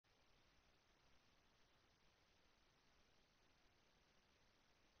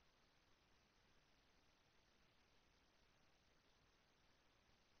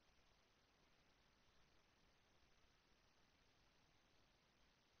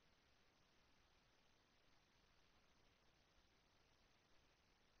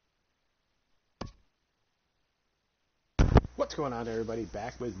What's going on, everybody?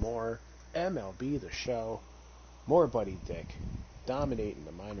 Back with more MLB The Show. More Buddy Dick. Dominating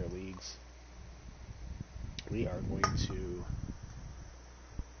the minor leagues. We are going to...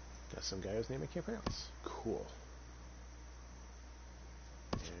 Got some guy whose name I can't pronounce. Cool.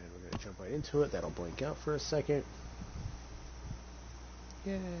 And we're going to jump right into it. That'll blink out for a second.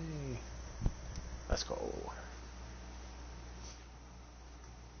 Yay. Let's go.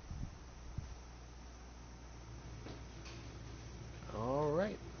 All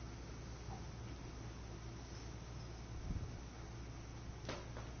right.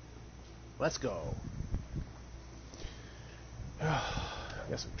 Let's go. Got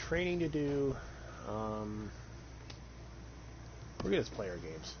some training to do. We're going to play our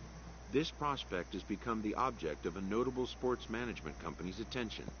games. This prospect has become the object of a notable sports management company's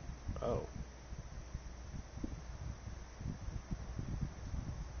attention. Oh.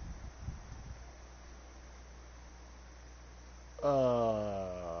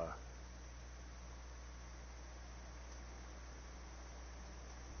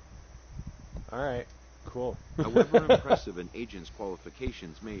 Alright, cool. However impressive an agent's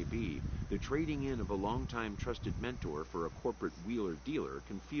qualifications may be, the trading in of a longtime trusted mentor for a corporate wheeler-dealer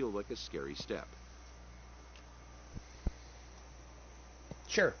can feel like a scary step.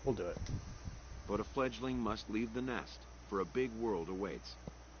 Sure, we'll do it. But a fledgling must leave the nest, for a big world awaits.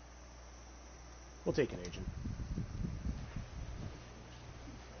 We'll take an agent.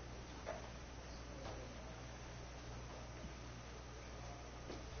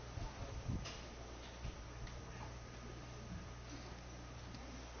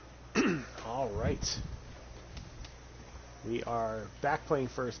 All right. We are back playing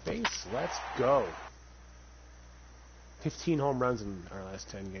first base. Let's go. 15 home runs in our last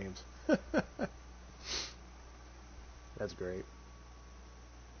 10 games. That's great.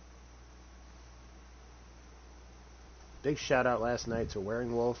 Big shout out last night to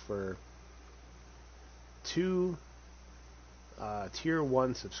Wearing Wolf for 2 Tier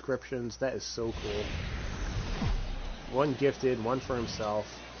 1 subscriptions. That is so cool. 1 gifted, 1 for himself.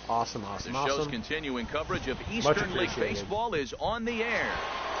 Awesome, awesome, awesome. The show's continuing coverage of Eastern League Baseball is on the air.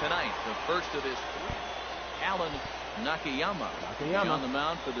 Tonight, the first of his 3, Alan Nakayama on the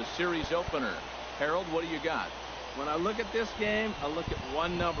mound for the series opener. Harold, what do you got? When I look at this game, I look at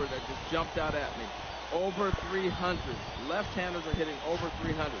one number that just jumped out at me. Over 300. Left-handers are hitting over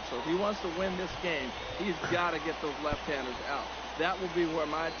 300. So if he wants to win this game, he's got to get those left-handers out. That will be where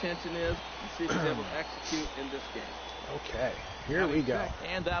my attention is, and see if he's able to execute in this game. Okay, here we go.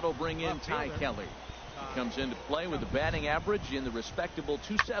 And that'll bring in Ty Kelly. He comes into play with a batting average in the respectable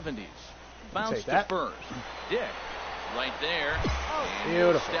 270s. Bounce to first. Dick, right there. And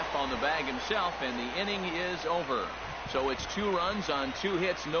beautiful. Step on the bag himself, and the inning is over. So it's 2 runs on 2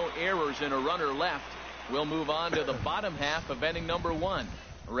 hits, no errors, and a runner left. We'll move on to the bottom half of inning number 1.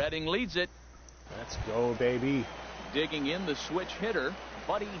 Redding leads it. Let's go, baby. Digging in the switch hitter,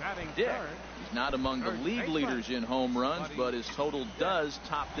 Buddy Dick. He's not among the league leaders in home runs, but his total does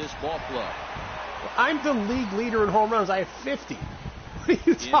top this ball club. I'm the league leader in home runs. I have 50. What are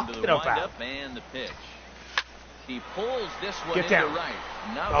you talking into the about? Windup and the pitch. He pulls this one Get into down. right.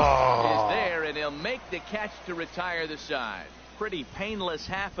 Now is there, and he'll make the catch to retire the side. Pretty painless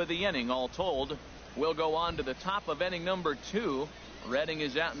half of the inning, all told. We'll go on to the top of inning number 2. Redding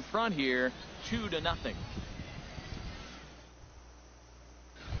is out in front here, 2-0.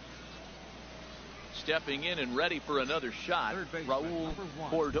 Stepping in and ready for another shot, Raul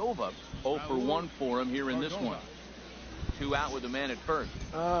Cordova. 0 for 1 for him here in this one. 2 out with a man at first.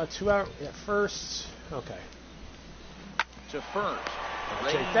 2 out at first. Okay. To first.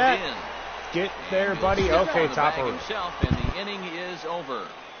 Take that. Get there, buddy. Okay, top of himself, and the inning is over.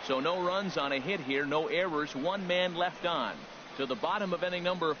 So no runs on a hit here, no errors, 1 man left on. To the bottom of inning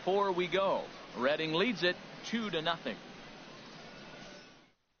number 4 we go. Redding leads it 2-0.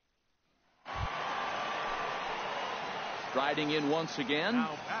 Striding in once again,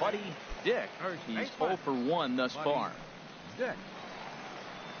 Buddy Dick. He's 0 for 1 thus far. Dick.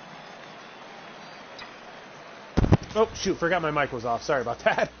 Oh, shoot. Forgot my mic was off. Sorry about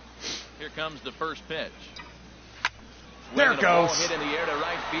that. Here comes the first pitch. There it goes. Ball hit in the air to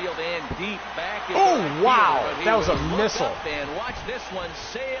right field and deep back. Oh, wow. That was a missile. And watch this one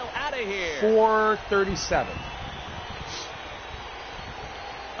sail out of here. 437.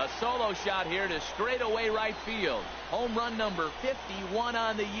 A solo shot here to straightaway right field. Home run number 51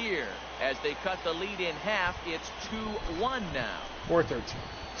 on the year. As they cut the lead in half, it's 2-1 now. 413.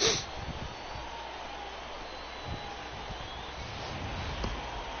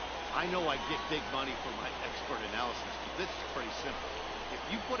 I know I get big money for my expert analysis, but this is pretty simple. If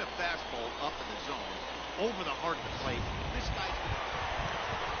you put a fastball up in the zone, over the heart of the plate, this guy's going to...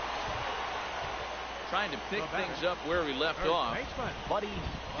 Trying to pick things up where we left off. Buddy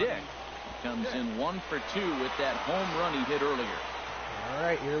Dick comes in 1 for 2 with that home run he hit earlier. All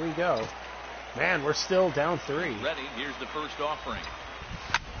right, here we go. Man, we're still down 3. Ready, here's the first offering.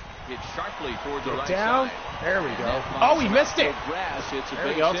 Hit sharply toward the Get right down. side. There we And go. that Oh, he bounces missed off it. the grass. It's a There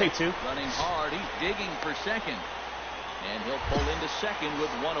we base go. I'll hit. take 2. Running hard. He's digging for second. And he'll pull into second with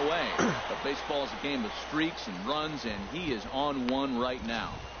 1 away. But baseball is a game of streaks and runs, and he is on 1 right now.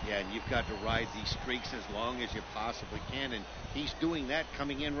 Yeah, and you've got to ride these streaks as long as you possibly can, and he's doing that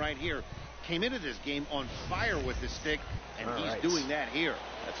coming in right here. Came into this game on fire with the stick, and he's doing that here.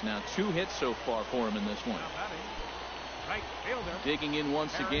 That's now 2 hits so far for him in this one. Right fielder. Digging in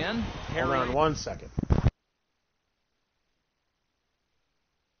once again. Hold on 1 second.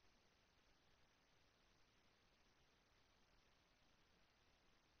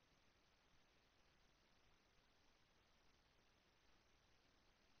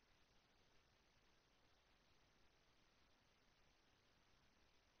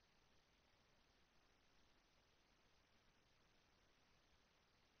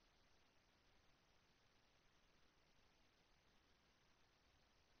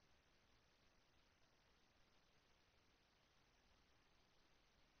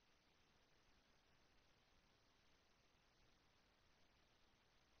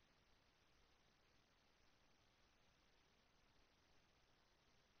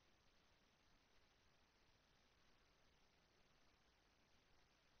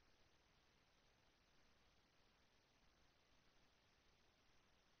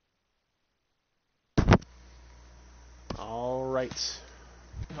 All right.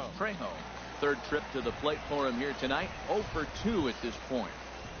 Trejo, third trip to the plate for him here tonight. 0 for 2 at this point.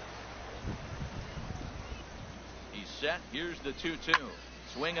 He's set. Here's the 2-2.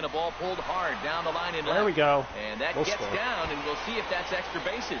 Swinging a ball pulled hard down the line in left. There we go. And that We'll gets score. down, and we'll see if that's extra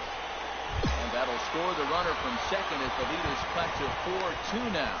bases. And that'll score the runner from second as the lead is cut to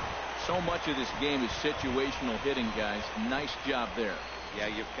 4-2 now. So much of this game is situational hitting, guys. Nice job there. Yeah,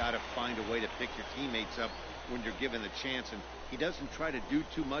 you've got to find a way to pick your teammates up when you're given the chance, and he doesn't try to do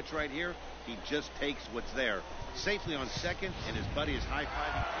too much right here. He just takes what's there. Safely on second, and his buddy is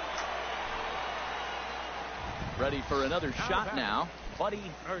high-fiving. Ready for another shot now. Buddy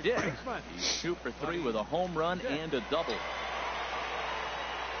Dick. He's 2 for 3 with a home run and a double.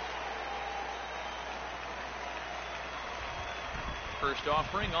 First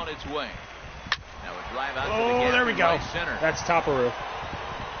offering on its way. Now a drive out to the gap. There we in go. right center. That's Taparu.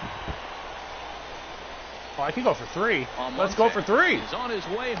 Oh, I can go for 3. On Let's one go for side. 3. He's on his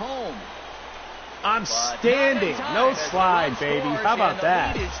way home. I'm But standing. not in time No as the slide, run baby. scores, How about and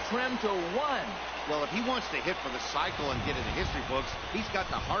that? The lead is trimmed to 1. Well, if he wants to hit for the cycle and get into history books, he's got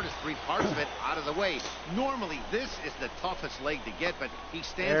the hardest 3 parts of it out of the way. Normally, this is the toughest leg to get, but he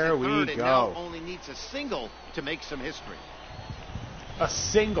stands There at we third and go. now only needs a single to make some history. A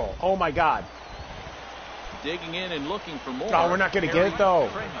single. Oh, my God. Digging in and looking for more. Oh, we're not going to get it, though.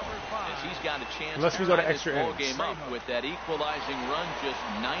 As he's got a chance Unless to we go to tie this extra ball innings. game up with that equalizing run just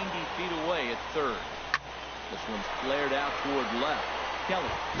 90 feet away at third. This one's flared out toward left. Kelly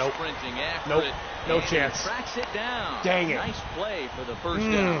Nope. sprinting after Nope. it. No and he chance. tracks it down. Dang it. Nice play for the first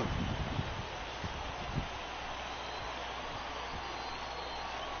down.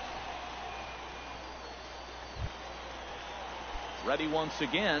 Ready once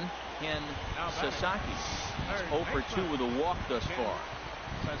again, Ken Sasaki. He's 0 for 2 with a walk thus far.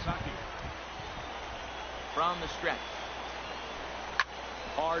 Sasaki. From the stretch.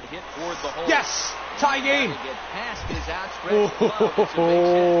 Hard hit toward the hole. Yes! Tie game! Get past his outstretched glove. It's a big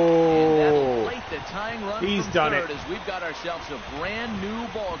hit. And that'll plate the tying run He's from done third it. as we've got ourselves a brand new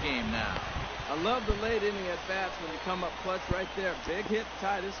ball game now. I love the late inning at bats when you come up clutch right there. Big hit,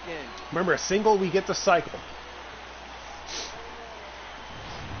 tie this game. Remember, a single, we get the cycle.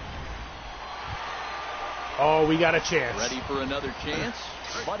 Oh, we got a chance. Ready for another chance?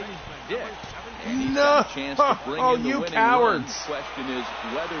 Buddy Dick. And he's No. got a chance to bring Oh, in the you winning cowards. run. Question is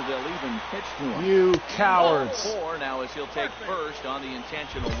whether they'll even pitch to him. You cowards. 4 now as he'll take first on the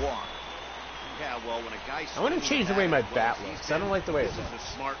intentional walk. Yeah, well, when a guy... I want to change the way my bat he's looks. I don't like the way it This is looks.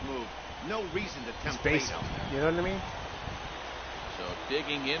 a smart move. No reason to It's tempt basic. fate out there. You know what I mean? So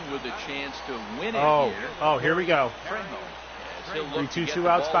digging in with a chance to win it Oh, here. oh, here we go. Trejo. As he'll look to 3-2-2 get the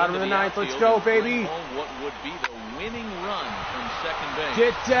outs, ball bottom into of the ninth. Let's outfield go, and bring baby. home what would be the winning run from second base.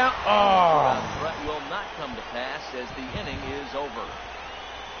 Get down. That Oh. threat will not come to pass as the inning is over.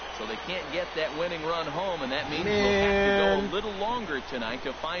 So they can't get that winning run home, and that means Man. we'll have to go a little longer tonight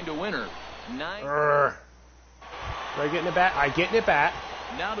to find a winner. Do I get in the bat? I get in the bat.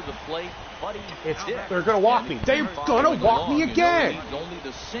 Now to the plate, Buddy. They're going to walk me. They're going to walk me again. He needs only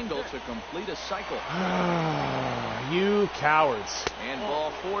the single to complete a cycle. You cowards. And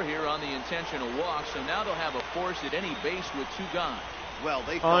ball 4 here on the intentional walk, so now they'll have a force at any base with 2 gone. Well,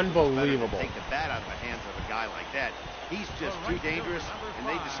 they felt it was better to Unbelievable. take the bat out of the hands of a guy like that. He's just too dangerous, and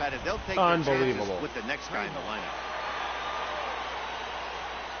they decided they'll take their Unbelievable. chances with the next guy in the lineup.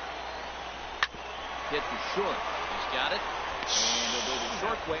 Hit to short. He's got it. And they'll go the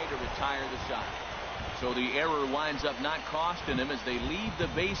short way to retire the side. So the error winds up not costing him as they leave the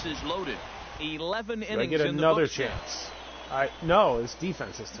bases loaded. 11 Do I innings get in the another books now. chance? No, it's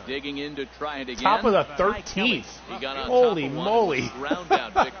defense this time. Digging in to try it again. Top of the Ty Kelly. 13th. He got on Holy top of one moly. and was a ground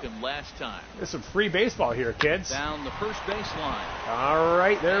out victim last time. There's some free baseball here, kids. Down the first baseline. All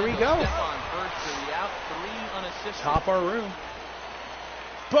right, there we And go. they'll step on first to the out, 3 unassisted. Top our room.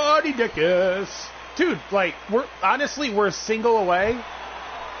 Buddy Dickus. Dude, like, we're a single away.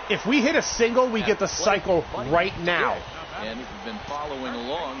 If we hit a single, we get the cycle right now. And if you've been following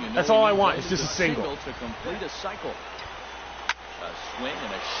along, you know That's all I he want, needs it's just a single. to complete a cycle. A swing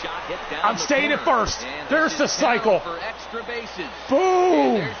and a shot hit down I'm the staying at corner. first. And There's this the is down cycle. for extra bases. Boom!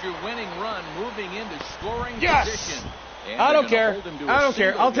 And there's your winning run, moving into scoring Yes! position. And I they're don't gonna care. hold him to I a don't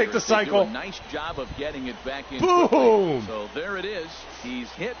care. single I'll take here the as they do cycle. a nice job of getting it back in. Boom! quickly. So there it is. He's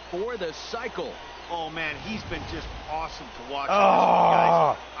hit for the cycle. Oh, man, he's been just awesome to watch. Oh.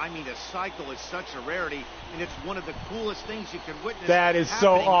 Guys. I mean, a cycle is such a rarity, and it's one of the coolest things you can witness. That is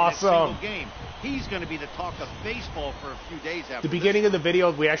so happening in a awesome. single game. He's going to be the talk of baseball for a few days after The beginning of the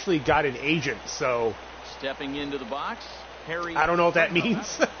video, we actually got an agent, so Stepping into the box, Harry. I don't know what that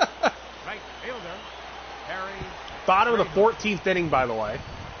means. Right fielder, Harry. Bottom of the 14th inning, by the way.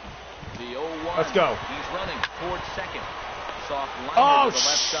 The 0-1. Let's go. He's running towards second. Soft line Oh, to the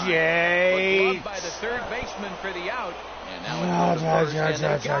left side. shit. But gloved by the third baseman for the out. And now it's on the first,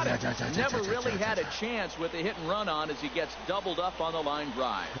 and they got him. Never really had a chance with the hit and run on as he gets doubled up on the line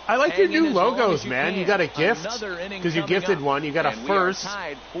drive. I like your Hang in new as long logos, as you man. can. You got a gift Another inning because you coming gifted up, one. You got a and first. We are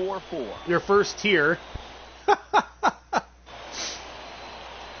tied 4-4. Your first tier.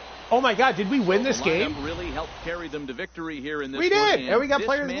 Oh my God! Did we win So this the game? lineup really helped carry them to victory here in this We one, did, and we got this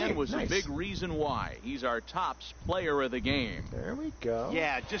player of the man game. was Nice. a big reason why. He's our top player of the game. There we go.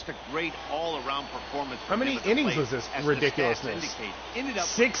 Yeah, just a great all-around performance. How many from him at the innings plate, was this as the ridiculousness? stats indicate. Ended up with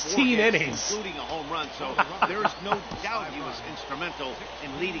 16 4 hits, innings. including a home run. So there is no doubt he was instrumental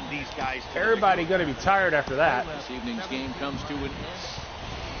in leading these guys to the Everybody victory. going to be tired after that. This evening's game comes to an end.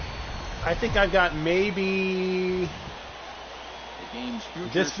 I think I've got maybe. The game's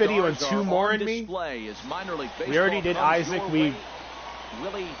future This video and stars 2 are more on in me? display as minor league baseball We already did comes Isaac. your We way.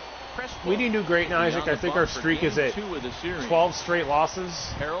 Willie Crespo we didn't do great in will be Isaac. on I the think bump our for streak game is at 2 of the series. 12 straight losses.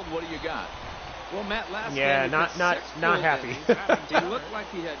 Harold, what do you got? Well, Matt, last Yeah, game he not- pitched not- 6 not full happy. innings. He looked like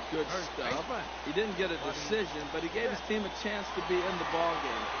he had good stuff. He didn't get a decision, but he gave his team a chance to be in the ball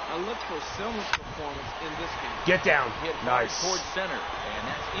game. I look for similar performance in this game. Get down. Hit hard Nice. towards center, and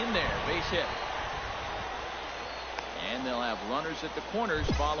that's in there. Base hit. And they'll have runners at the corners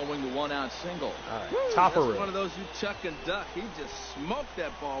following the one-out single. All right. Woo, Top that's of one room. of those you chuck and duck. He just smoked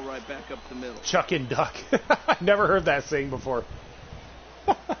that ball right back up the middle. Chuck and duck. Never heard that saying before.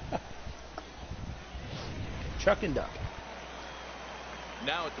 Chuck and duck.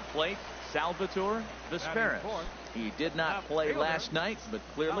 Now at the plate, Salvatore Vesperis. He did not play last night, but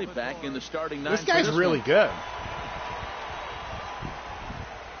clearly back in the starting nine. This for guy's this really one. good.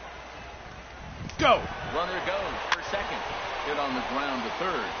 Go. Runner goes for second. Hit on the ground to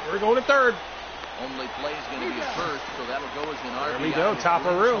third. We're going to third. Only play is going to be at first, so that'll go as an RBI. There we go, which top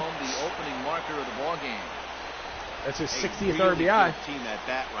of brings room. home the opening marker of the ball game. That's his A 60th really RBI. good team at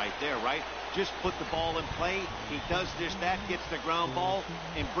bat right there, right? Just put the ball in play. He does just that, gets the ground ball,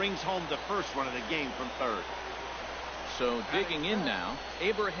 and brings home the first run of the game from third. So digging in now,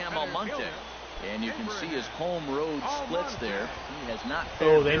 Abraham Almonte. And you can see his home road splits there. He has not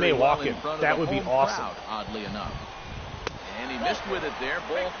fared Oh, they very may well walk in him. front of That the would be home awesome. crowd, oddly enough. And he missed with it there,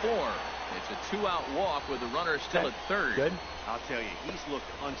 ball 4. It's a 2-out walk with the runner still at third. Good. I'll tell you, he's looked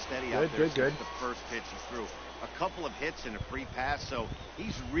unsteady Good, out there good, since good. the first pitch he threw. A couple of hits and a free pass, so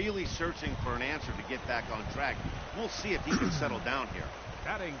he's really searching for an answer to get back on track. We'll see if he can settle down here.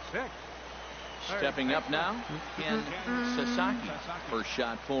 Batting 6. Stepping up now, Ken Sasaki. First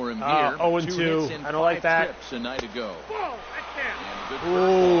shot for him here. 0-2. 2 hits and I don't like 5 that. trips a night ago. Whoa, that's And a good Ooh.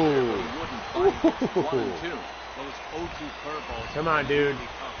 curveball there, but he wouldn't find it. 1 and 2. Those 0-2 curveballs. Come on, dude. Really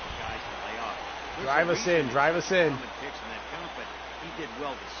tough for guys to lay off. There's Drive a us reason in, drive us in. common pitch in that count, but He did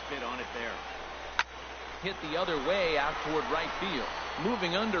well to spit on it there. Hit the other way out toward right field.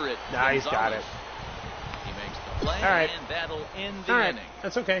 Moving under it. Nah, he's got Gonzalez. it. He makes the play, All right. and that'll end the All right, inning.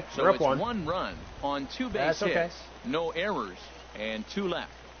 that's okay. So We're up it's one. 1 run on 2 base That's okay. hits, no errors, and 2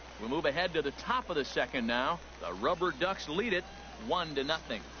 left. We move ahead to the top of the second now. The Rubber Ducks lead it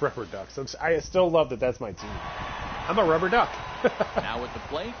 1-0. Rubber Ducks. I still love that that's my team. I'm a Rubber Duck. Now at the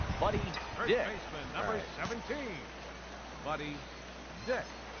plate, Buddy First Dick. baseman, number All right. 17, Buddy Dick.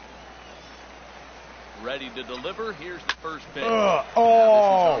 Ready to deliver. Here's the first pitch. Ugh. Now, this is Oh.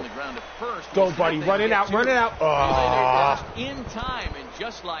 on the ground at first. Go, We'll see buddy. if they Run it get out. to Run it out. Well, Oh. they did just in time, and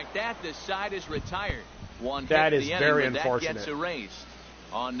just like that, this side is retired. One That hit is the inning, very but that unfortunate. gets erased.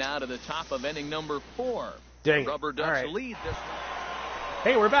 On now to the top of inning number 4. Dang it. The Rubber All Ducks right. lead this one.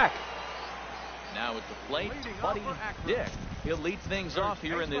 Hey, we're back. Now at the plate, Leading off Buddy for Akron. Dick. He'll lead things off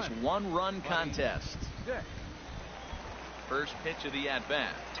here in this baseman, one-run Buddy contest. Dick. First pitch of the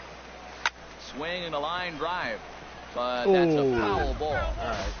at-bat. Swing and a line drive. But that's a Ooh. foul ball. All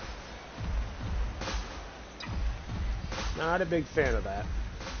right. Not a big fan of that.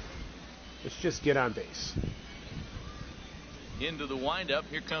 Let's just get on base. Into the windup.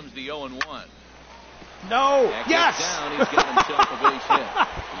 Here comes the 0-1. No. That Yes. gets down. He's got himself a base hit.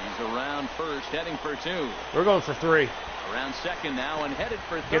 He's around first, heading for 2. We're going for 3. Around second now and headed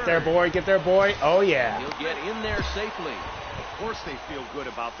for 3rd. Get there, boy. Get there, boy. Oh, yeah. He'll get in there safely. Of course they feel good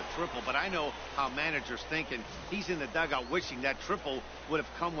about the triple, but I know how managers think, and he's in the dugout wishing that triple would have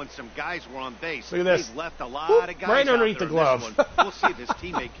come when some guys were on base. Look at this. He's left a lot Whoop, of guys right out underneath there the in this glove. one. We'll see if his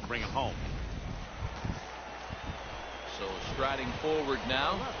teammate can bring him home. So striding forward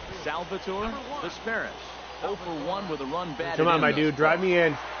now, Salvatore Vesperis. 0 for 1 with a run batted Come on, in my thus dude. Drive far. me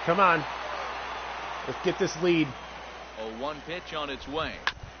in. Come on. Let's get this lead. 0-1 pitch on its way.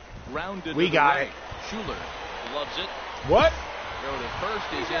 Grounded We to the got right. it. Schuler loves it. What? Throw to first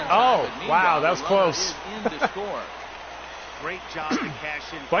is in. Oh, time, but wow, meanwhile, that was the runner close. is in to score. Great job to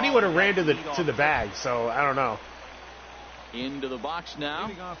cash in. Buddy would have ran to the Lead to the off. bag, so I don't know. Into the box now,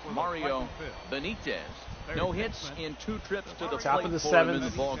 Leading off with a Mario second Benitez. No hits in 2 trips to the Top plate of the for him in the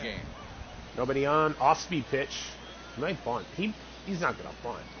seventh. ball game. Nobody on. Off-speed pitch. He might bunt. He's not going to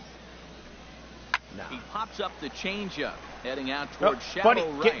bunt. No. He pops up the changeup, heading out towards Oh, shallow buddy,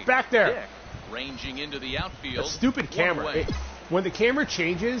 right. get back there. Dick, ranging into the outfield. A stupid One camera. away. When the camera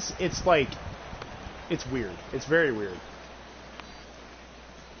changes, it's like, it's weird. It's very weird.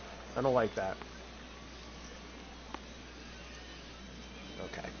 I don't like that.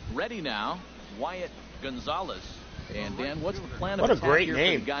 Okay. Ready now, Wyatt Gonzalez. And Dan, what's the plan of What a attack great here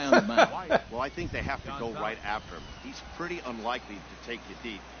name. for the guy on the mound? Well, I think they have to go right after him. He's pretty unlikely to take you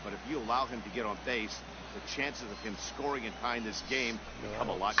deep, but if you allow him to get on base, the chances of him scoring and tying this game become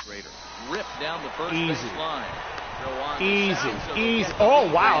a lot greater. Rip down the first Easy. base line. Throw on the Easy. sound, so they'll Easy. get the Oh,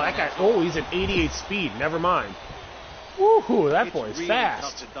 big wow. man. That guy. Oh, he's at 88 speed. Never mind. Woohoo, that It's boy's really fast.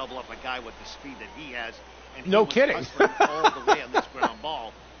 tough to double up a guy with the speed that he has. And he No was kidding. hustling all the way on this ground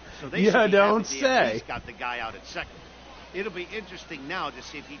ball. So they You should be don't happy they at say. least got the guy out at second. It'll be interesting now to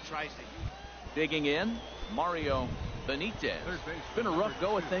see if he tries to use. Digging in, Mario Benitez. Third base, Been a rough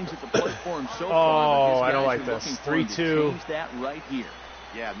go at things at the plate for him so Oh, far. but his I don't guys like are this. looking for him to 3-2. change that right here.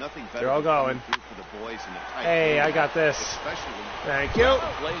 Yeah, nothing better They're all than coming going. through for the boys in a tight Hey, game, I got this. especially when Thank you.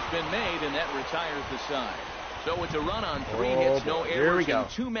 Play's been made, and that retires the side. So it's a run on 3 Oh, hits, no boy. errors, Here we go. and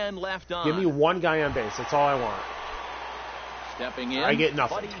 2 men left on. Give me one guy on base. That's all I want. Stepping in, I get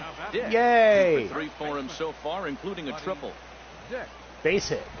nothing. Buddy Dick. Yay. 3 for him so far, including a triple. Dick. Base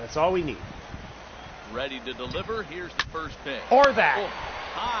hit. That's all we need. Ready to deliver. Here's the first pitch. Or that. Oh,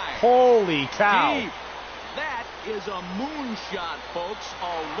 high. Holy cow. Deep. That is a moonshot, folks. A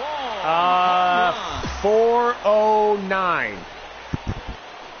long home run. 409.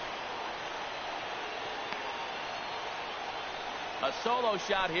 A solo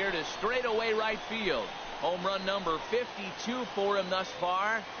shot here to straightaway right field. Home run number 52 for him thus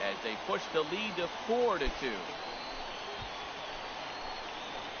far as they push the lead to 4-2.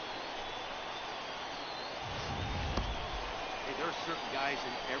 hey, there are certain guys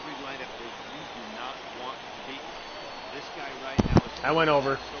in every lineup that you do not want to beat. This guy right now is I went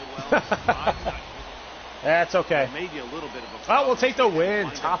over. so well. I'm not That's okay. maybe a little bit of a Oh, problem. we'll take the win. Wind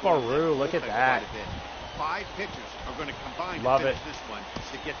up Top going Aru. Look at quite that. a bit. 5 pitchers are going to combine Love to finish it. this one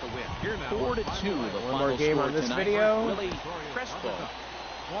to get the win. Here now. 4-2. The One final more game score on this tonight. video. Willie Crespo.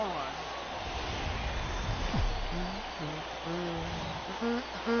 4 runs.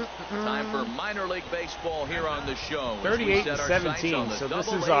 Time for minor league baseball here on the show. as we 38 set our and sights 17, on the so this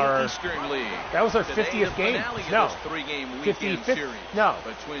is Double-A our- Eastern League. That was our Today, 50th the game. finale No. of this 3-game 55th weekend series no.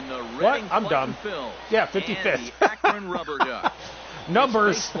 between the What? Reading I'm Fightin' dumb. Phils Yeah, and 55th. the Akron Rubber Ducks.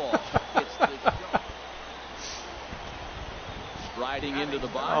 Numbers. It's baseball. It's the show. Striding into the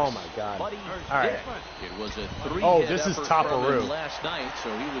box. Oh, my God. Buddy All right. Dick. It was a 3-hit Oh, this is effort Taparu. from him last night, so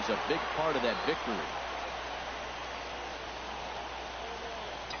he was a big part of that victory.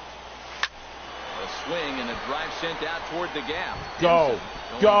 A swing and a drive sent out toward the gap. Go.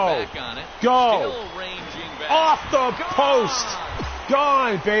 Henson going Go. back on it. Go. Still ranging back. Off the Gone. post.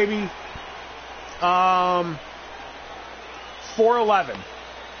 Gone, baby. 4-11.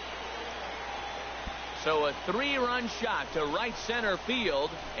 So a 3-run shot to right center field,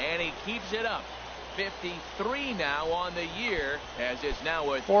 and he keeps it up. 53 now on the year, as it's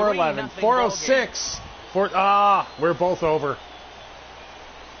now a 4-11. 3-0 406. We're both over.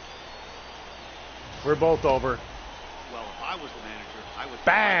 We're both over. Well, if I was the manager, I would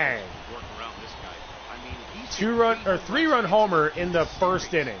Bang. work around this guy. I mean, he's 3-run homer in the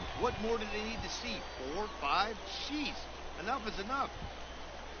first inning. What more do they need to see? 4, 5? Jeez, enough is enough.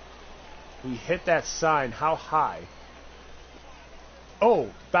 We hit that sign. How high? Oh,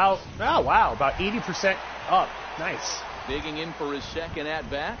 wow, about 80% up. Nice. Digging in for his second at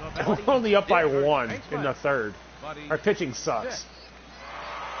bat. We're only up by 1 in the third. Buddy Our pitching sucks. Dick.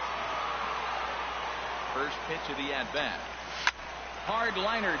 First pitch of the at bat. Hard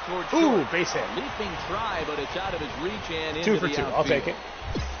liner towards Ooh, short. base hit. A leaping try, but it's out of his reach and into 2 for the 2. outfield. I'll take it.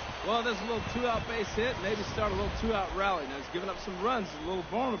 Well, there's a little 2-out base hit. Maybe start a little 2-out rally. Now, he's giving up some runs. He's a little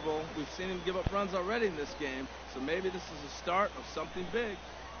vulnerable. We've seen him give up runs already in this game. So maybe this is a start of something big.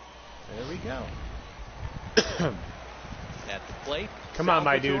 There we go. At the plate. Come on,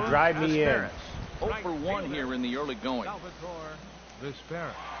 my dude. Drive me in. Asparas. 0 for 1 here in the early going. Salvatore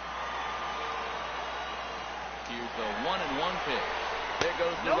Vespera. Here's the 1-1 pitch. There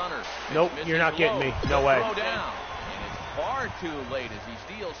goes the runner. Nope, Misses you're not getting low. me. No way. Throw down. And it's far too late as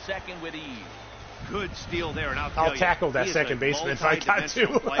he steals second with ease. Good steal there, and I'll tell I'll you, tackle that he is second a baseman if I got to.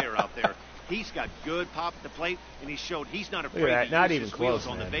 multi-dimensional player out there. He's got good pop at the plate, and he showed he's not Look afraid at that. to Not use even his wheels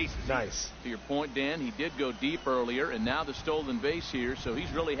close, on man. the bases. Nice. To your point, Dan, he did go deep earlier, and now the stolen base here, so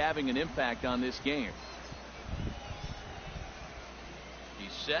he's really having an impact on this game.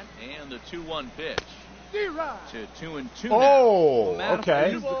 He's set, and the 2-1 pitch. To 2-2 now. Oh, Madison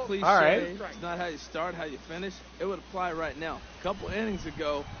okay. used the cliche, All right. It's not how you start, how you finish. It would apply right now. A couple innings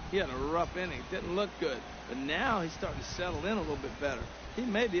ago, he had a rough inning. It didn't look good. But now he's starting to settle in a little bit better. He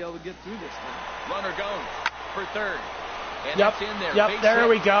may be able to get through this thing. Runner goes for third. And Yep, that's in there. yep, Base there hit.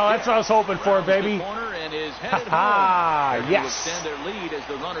 we go. That's what I was hoping for, Rounds the baby. corner and is headed Ha-ha, home. yes. To extend their lead as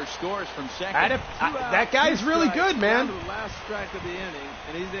the runner scores from second. That guy's really good, man. Down to the last strike of the inning,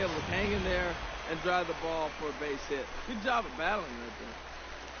 and he's able to hang in there and drive the ball for a base hit. Good job of battling right there.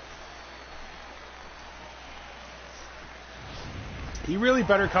 He really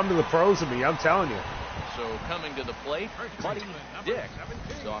better come to the pros with me, I'm telling you. So coming to the plate, Buddy Dick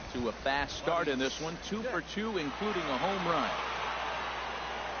is off to a fast start in this one. 2 for 2, including a home run.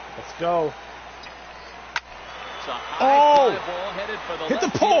 Let's go. It's a high fly ball headed for the Hit the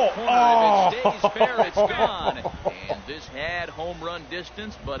left pole. field corner. If it Oh. stays fair, it's gone. And this had home run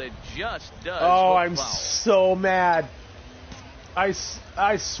distance, but it just does. Oh, go I'm foul. so mad.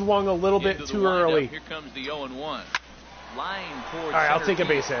 I swung a little bit Into the too windup. early. Here comes the 0-1. Line towards All right, I'll center take a field.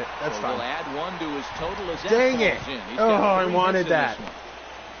 base hit. That's So fine. we'll add 1 to his total as that Dang falls it. in. He's Oh, got I 3 wanted hits in that. this one.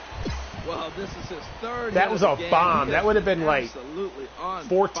 Well, this is his third. That hit was of a the game. bomb. He That is would have been like absolutely on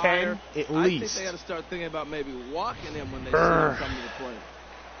 410 fire. at I think least. they got to start thinking about maybe walking him when they see him Urgh. come to the plate.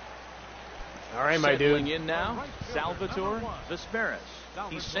 All right, my Settling dude. in now, Salvatore Vespera.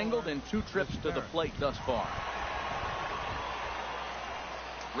 He's singled in 2 trips to the plate thus far.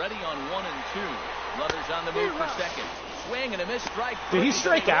 Ready on 1 and 2. Runners on the move for second. Swing and a missed strike. Did he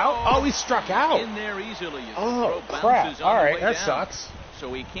strike out? Oh, he struck out. In there easily. As Oh, the throw crap. bounces All on the right, way that down. sucks.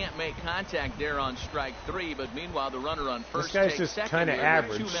 So he can't make contact there on strike 3, but meanwhile the runner on first guy's takes just second kinda here with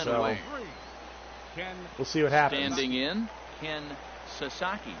average, 2 men so- away. Ken We'll see what happens. Standing in, Ken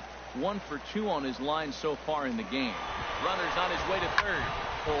Sasaki. 1 for 2 on his line so far in the game. Runners on his way to third.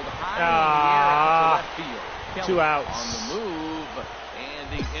 Pulled high in the air out to left field. 2 Kelly outs. on the move,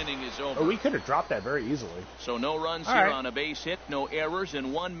 and the inning is over. Oh, we could have dropped that very easily. So no runs All here right. on a base hit, no errors,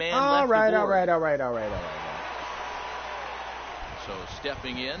 and 1 man All left right, to all board. right, all right, all right, all right. So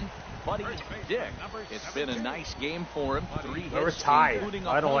stepping in, Buddy Dick. It's been a nice game for him. 3 hits, We're tied. including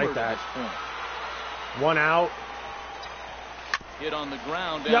a I don't like homer to that. this point. 1 out. Hit on the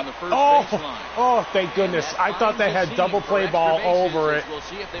ground down Yep. the first Oh, baseline. oh, thank goodness. And that I thought they finds a had seam double for play extra ball bases over as it. We'll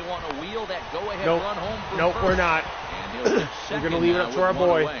see if they want to wheel that go-ahead Nope. run home for Nope, first. we're not. And he'll get We're second gonna leave it now up to with our 1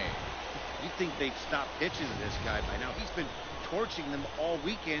 boy. away. You think they'd stop pitching to this guy by now? He's been torching them all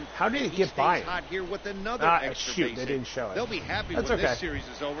weekend. How did and it get he by stays him? hot here with another extra shoot, base they hit. didn't show it. They'll be happy That's when okay. this series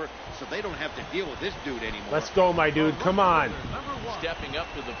is over, so they don't have to deal with this dude anymore. Let's go, my dude. Come on. Stepping up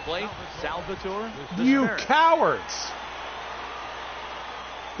to the plate, Salvatore. You Vespera. cowards.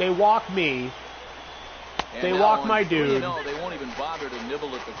 They walk me. And They now walk on my dude. 3-0, they won't even bother to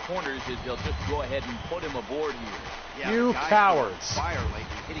nibble at the corners. They'll just go ahead and put him aboard here. Yeah, You the guy's cowards. on fire lately,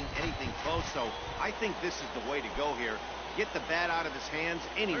 hitting anything close, so I think this is the way to go here. Get the bat out of his hands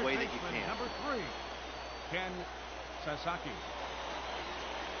any way that you can. Number 3, Ken Sasaki.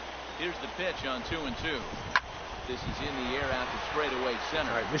 Here's the pitch on 2-2. This is in the air out to straightaway center.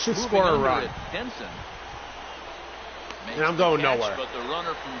 All right, this should Moving score a under run. it, Denson. Makes And I'm the going catch, nowhere. But the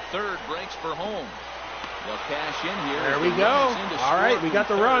runner from third breaks for home. They'll cash in here. There as we the go. runner's in to All right, score we from got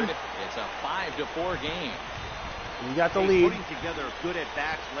the third. run. It's a 5-4 game. We got the Hey, lead. Putting together good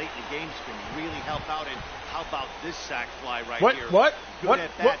at-bats late in the games can really help out. And how about this sac fly right What? here? What? Good What?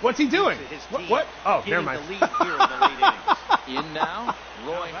 at-bat What's he that doing? gives to his What? team, What? Oh, getting never mind. the lead here in the late innings. In now,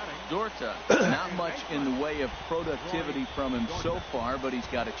 Roy Dorta. Not much in the way of productivity from him so far, but he's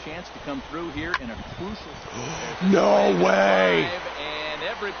got a chance to come through here in a crucial. No way. And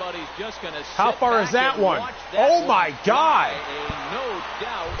everybody's just going to. How far is that one? Oh my God. A no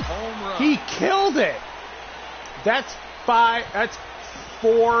doubt home run. He killed it. That's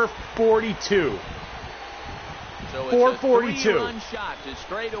 442. So it's 442. a 3-run shot to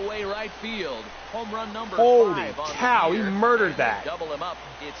straightaway right field. Home run number Holy 5 on the cow, he year. murdered And that. Double him up.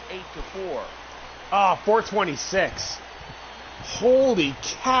 It's 8-4. Oh, 426. Holy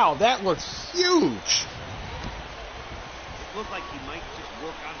cow, that looks huge. It looked like he might just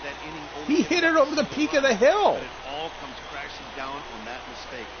work out of that inning. He hit it over the peak of the hill. But it all comes crashing down on that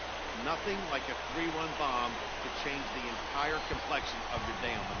mistake. Nothing like a 3-run bomb to change the entire complexion of your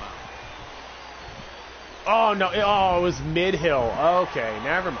day on the mound. Oh, no. Oh, it was mid-hill. Okay,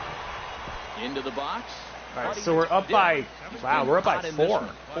 never mind. Into the box. All right, so we're up by, wow, we're up by 4.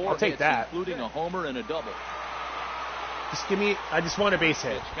 I'll take hits, that. including a homer and a double. Just give me, I just want a base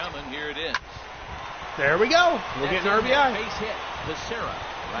hit. Pitch coming. Here it is. There we go. We're getting That's in, RBI. Base hit. Becerra.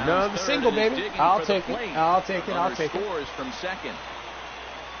 Another Rounds single, third and is baby. digging I'll for the take it. plate. I'll take it. I'll Runner take it. scores from second.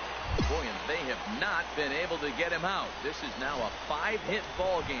 Boy, and they have not been able to get him out. This is now a 5-hit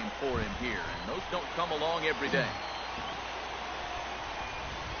ball game for him here, and those don't come along every day.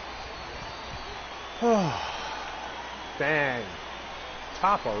 Bang.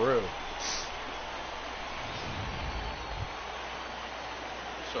 Top-a-roo.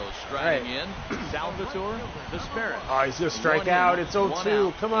 So striding in, Salvatore Vespera. Oh, he's going to strike One out. in, It's one 0-2.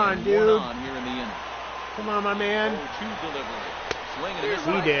 out, Come on, and dude. 1 on here in the inning. Come on, my man. 0-2 delivery. Swing and a miss.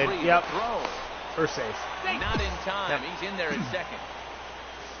 He right did. three. Yep. Throw. We're safe. Not in time. He's in there at second.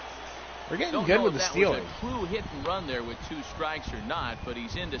 We're getting Don't good know with if the that stealing. was a true hit and run there with 2 strikes or not, but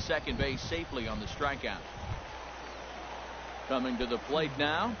he's into second base safely on the strikeout. Coming to the plate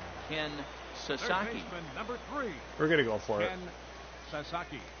now, Ken Third Sasaki. baseman, number 3, We're going to go for it. Ken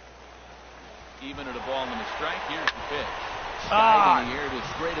Sasaki. Even at a ball and a strike, here's the pitch. Ah. Skied in the air to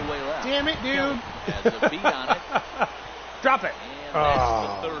straightaway left. Damn it, dude. Has a beat on it. Drop it. And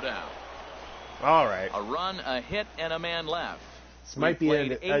that's the third out. All right. A run, a hit, and a man left. This might be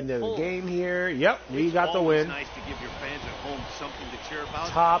played the 8 end of the full. game here. Yep, we It's got the always win. nice to give your fans at home something to cheer about.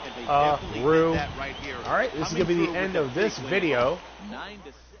 Top and they definitely room. did that right here. All right, this is Coming going to be through the end with a of this big win. video. 9-6.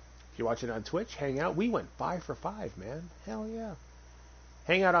 If you're watching on Twitch, hang out. We went 5 for 5, man. Hell yeah.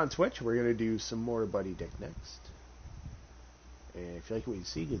 Hang out on Twitch. We're going to do some more Buddy Dick next. And if you like what you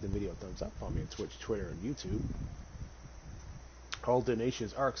see, give the video a thumbs up. Follow me on Twitch, Twitter, and YouTube. All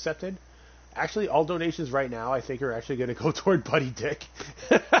donations are accepted. Actually, all donations right now, I think, are actually going to go toward Buddy Dick.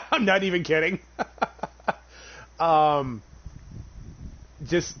 I'm not even kidding.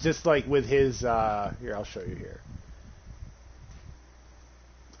 Just like with his, here, I'll show you here.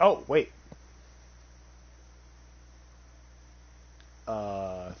 Oh, wait.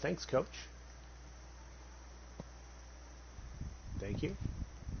 Thanks, Coach. Thank you.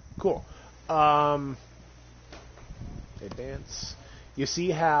 Cool. Advance. You see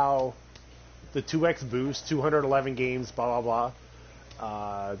how the 2x boost, 211 games, blah blah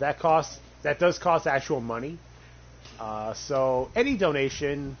blah. That does cost actual money. So any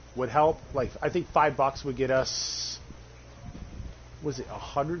donation would help. Like I think $5 would get us, was it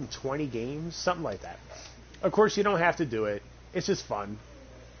 120 games, something like that. Of course, you don't have to do it. It's just fun.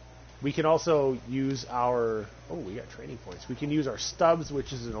 We can also use our, we got training points. We can use our stubs,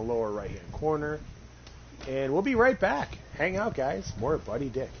 which is in the lower right-hand corner. And we'll be right back. Hang out, guys. More Buddy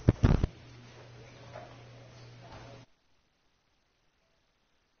Dick.